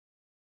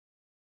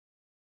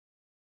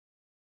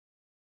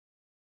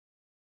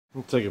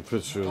I'll take a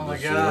picture of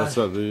this. God. What's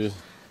up, dude?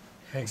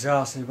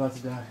 Exhausted, about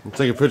to die. I'll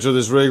take a picture of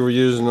this rig we're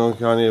using on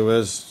Kanye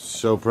West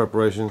show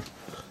preparation.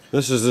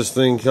 This is this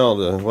thing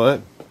called a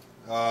what?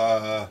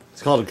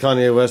 It's called a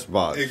Kanye West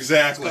box.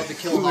 Exactly.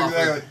 It's called the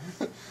Kilhoffer.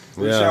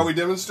 Exactly. Yeah. Shall we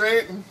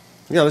demonstrate?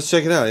 Yeah, let's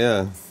check it out.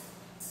 Yeah.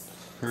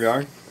 Here we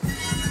are.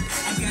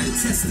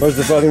 Where's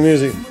the fucking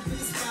music?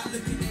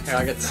 Here,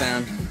 I'll get the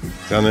sound.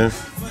 Down there.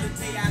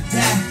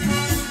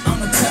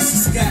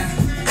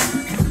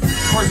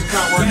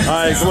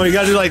 Alright, come on, you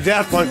gotta do like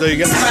Daft Punk though, you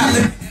gotta...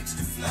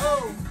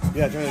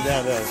 Yeah, turn it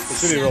down though. It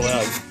should be real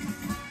loud.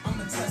 I'm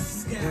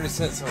gonna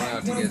set someone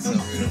out to get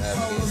something we don't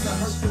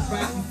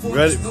have any.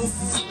 Ready?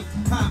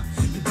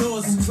 The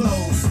doors is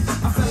closed.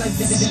 I felt like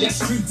that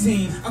street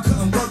team. I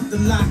couldn't work the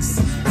locks.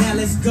 Now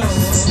let's go.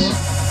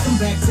 Come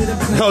back to the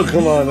place. Oh,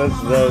 come on,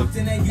 that's dope.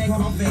 Any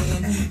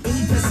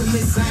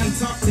pessimists, I ain't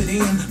talk to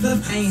them.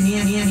 Love ain't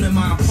in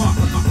my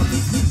apartment.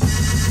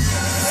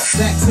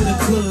 Back to the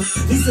club.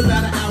 It's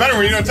about an hour. Better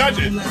when you don't touch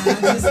it.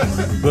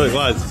 Look,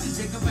 watch.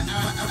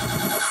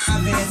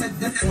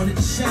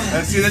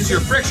 And see, that's your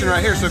friction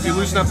right here. So if you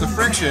loosen up the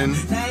friction,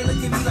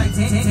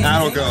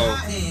 that'll go.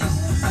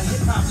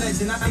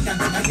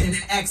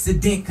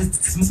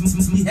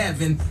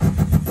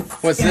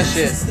 What's this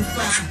shit?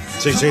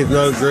 16th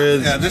note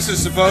grid. Yeah, this is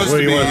supposed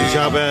Where to do be. you want to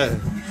chop at?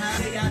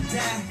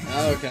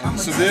 Oh, okay.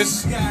 So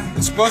this,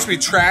 it's supposed to be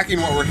tracking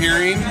what we're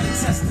hearing,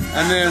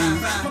 and then,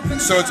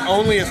 so it's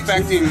only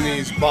affecting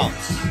these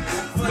bumps.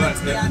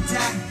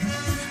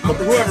 But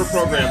whoever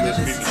programmed this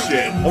piece of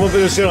shit. I'm gonna put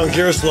this shit on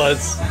Gear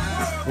Sluts.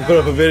 We'll put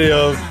up a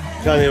video of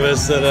Kanye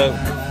West set up.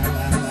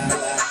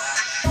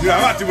 Dude, I'm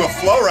about to do a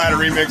Flow Rider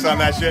remix on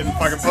that shit and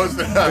fucking post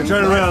it on.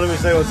 Turn around, let me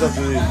say what's up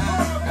to these.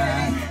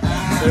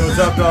 Say what's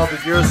up to all the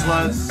Gear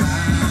Sluts.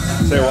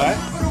 Say what?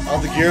 All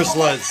the Gear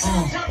Sluts.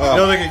 You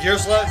know they get Gear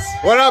Sluts?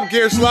 What up,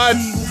 Gear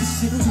Sluts?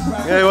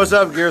 Hey, what's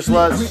up, Gear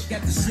Sluts?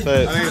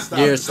 Say it.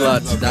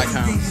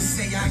 Gearsluts.com.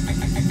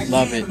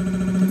 Love it.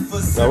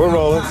 No, we're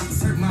rolling.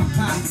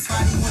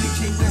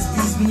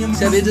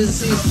 Except it doesn't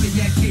seem.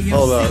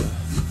 Hold up.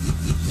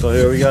 So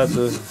here we got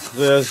this.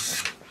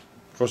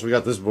 Of course, we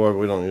got this board, but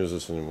we don't use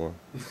this anymore.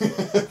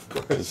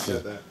 It's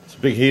a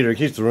big heater. It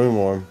keeps the room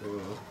warm.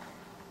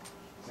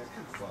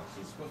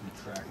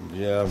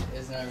 Yeah.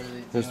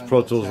 This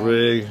Pro Tools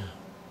rig.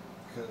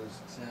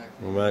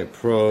 Mac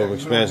Pro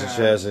expansion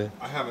chassis.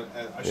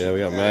 Yeah, we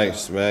got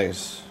Macs.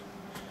 Computers.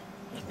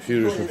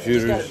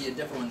 There's gotta be a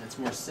different one that's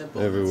more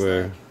simple.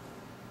 Everywhere. Like,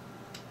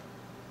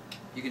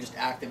 you can just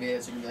activate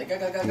it, so you can be like,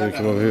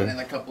 come over here. and then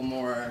a couple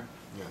more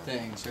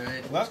things,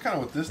 right? Well, that's kind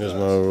of what this Here's does.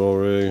 my roll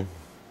rig.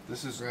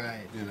 This is,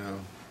 Right. you know,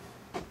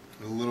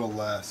 a little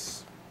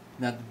less.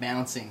 Not the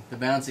bouncing. The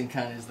bouncing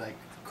kind of is like a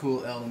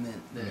cool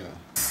element that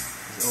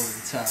is over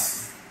the top.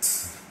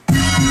 I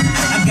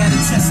gotta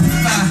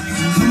testify.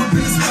 Come up in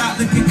the spot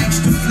looking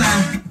extra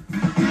fly.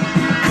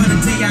 For the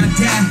day I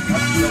die,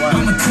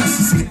 I'ma touch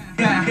the sky.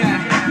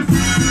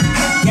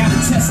 Gotta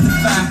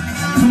testify.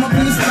 Come up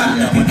in the spot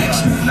looking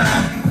extra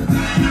fly.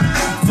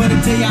 For the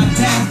day I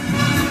die,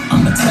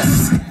 I'ma touch the